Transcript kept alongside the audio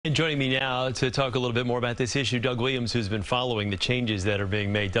And joining me now to talk a little bit more about this issue, Doug Williams, who's been following the changes that are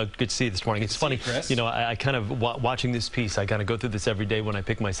being made. Doug, good to see you this morning. It's funny, you know, I kind of, watching this piece, I kind of go through this every day when I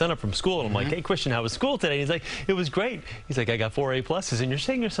pick my son up from school, and I'm like, hey, Christian, how was school today? And he's like, it was great. He's like, I got 4 A pluses. And you're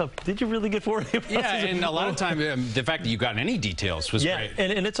saying to yourself, did you really get 4 A pluses? Yeah, and a lot of time, the fact that you got any details was great.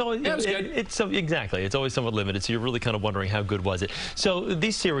 And it's always, it was good. Exactly. It's always somewhat limited, so you're really kind of wondering how good was it. So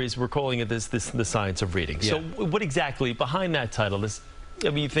these series, we're calling it the science of reading. So what exactly, behind that title, I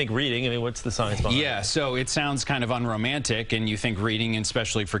mean, you think reading, I mean, what's the science behind it? Yeah, so it sounds kind of unromantic, and you think reading,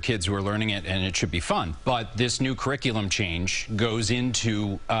 especially for kids who are learning it, and it should be fun. But this new curriculum change goes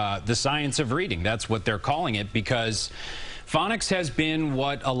into the science of reading. That's what they're calling it, because phonics has been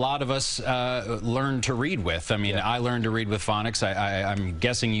what a lot of us learned to read with. I mean, I learned to read with phonics. I'm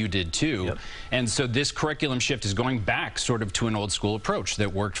guessing you did too. And so this curriculum shift is going back sort of to an old school approach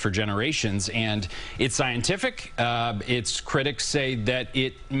that worked for generations. And it's scientific. Its critics say that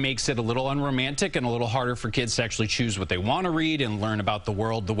it makes it a little unromantic and a little harder for kids to actually choose what they want to read and learn about the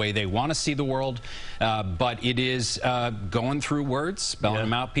world the way they want to see the world. But it is going through words, spelling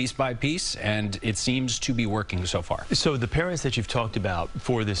them out piece by piece, and it seems to be working so far. So the parents that you've talked about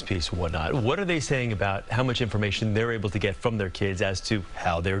for this piece and whatnot, what are they saying about how much information they're able to get from their kids as to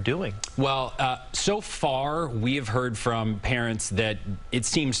how they're doing? Well, so far we have heard from parents that it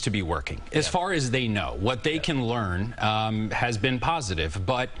seems to be working. As far as they know, what they can learn has been positive,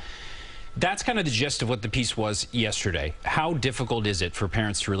 but that's kind of the gist of what the piece was yesterday. How difficult is it for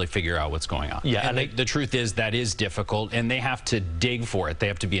parents to really figure out what's going on? Yeah, and the truth is that is difficult, and they have to dig for it. They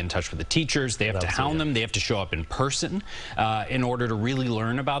have to be in touch with the teachers. They have to hound them. They have to show up in person in order to really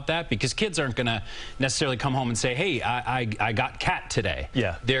learn about that, because kids aren't going to necessarily come home and say, hey, I got cat today.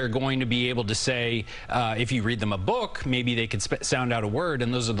 Yeah. They're going to be able to say, if you read them a book, maybe they could sound out a word,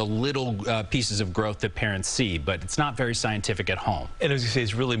 and those are the little pieces of growth that parents see, but it's not very scientific at home. And as you say,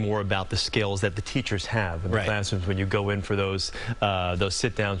 it's really more about the skills that the teachers have in the classrooms when you go in for those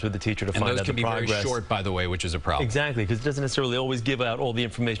sit-downs with the teacher to find out the progress. And those can be very short, by the way, which is a problem. Exactly, because it doesn't necessarily always give out all the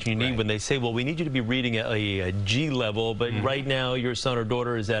information you need when they say, well, we need you to be reading at a G level, but right now your son or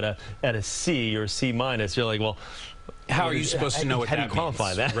daughter is at a C or C minus. You're like, well, how are you supposed to know what that means? How do you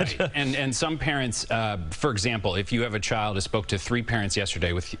qualify that? Right. And some parents, for example, if you have a child, I spoke to 3 parents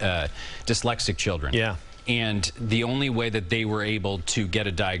yesterday with dyslexic children. Yeah. And the only way that they were able to get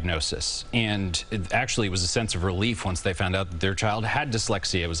a diagnosis, and it actually was a sense of relief once they found out that their child had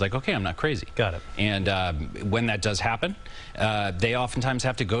dyslexia. It was like, okay, I'm not crazy. Got it. And when that does happen, they oftentimes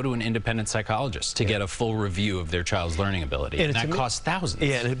have to go to an independent psychologist to get a full review of their child's learning ability. And that costs thousands.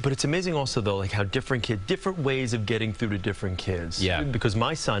 Yeah, but it's amazing also, though, like how different ways of getting through to different kids. Yeah. Because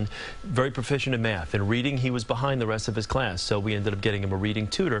my son, very proficient in math. In reading, he was behind the rest of his class. So we ended up getting him a reading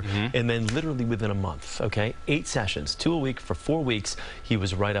tutor. And then literally within a month, okay, 8 sessions, 2 a week for 4 weeks, he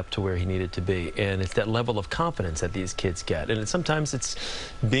was right up to where he needed to be. And it's that level of confidence that these kids get. And sometimes it's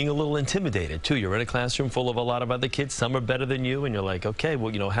being a little intimidated, too. You're in a classroom full of a lot of other kids. Some are better than you, and you're like, okay,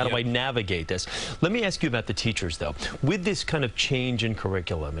 well, you know, how do I navigate this? Let me ask you about the teachers, though. With this kind of change in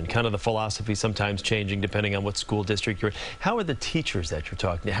curriculum and kind of the philosophy sometimes changing depending on what school district you're in, how are the teachers that you're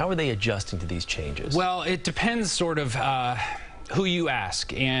talking to, how are they adjusting to these changes? Well, it depends sort of who you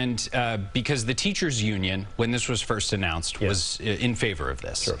ask, and because the teachers union, when this was first announced, was in favor of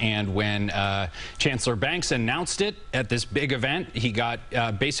this. And when Chancellor Banks announced it at this big event, he got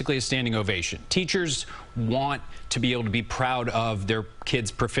basically a standing ovation. Teachers want to be able to be proud of their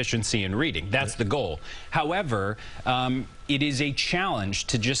kids' proficiency in reading. That's the goal. However, it is a challenge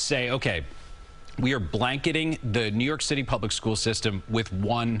to just say, okay, we are blanketing the New York City public school system with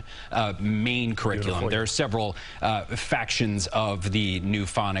one main curriculum. There are several factions of the new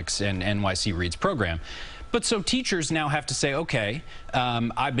phonics and NYC Reads program. But so teachers now have to say, okay,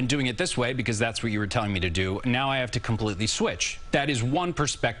 I've been doing it this way because that's what you were telling me to do. Now I have to completely switch. That is one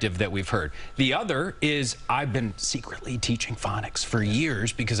perspective that we've heard. The other is I've been secretly teaching phonics for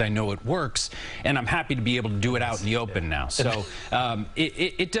years because I know it works, and I'm happy to be able to do it out in the open now. So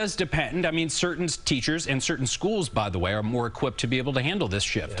it does depend. I mean, certain teachers and certain schools, by the way, are more equipped to be able to handle this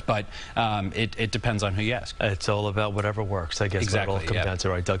shift. But it depends on who you ask. It's all about whatever works, I guess. Exactly. That'll come down to.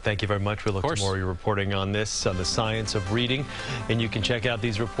 All right, Doug, thank you very much. We look forward to more of your reporting on this, on the science of reading. And you can check out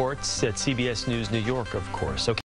these reports at CBS News New York, of course. Okay.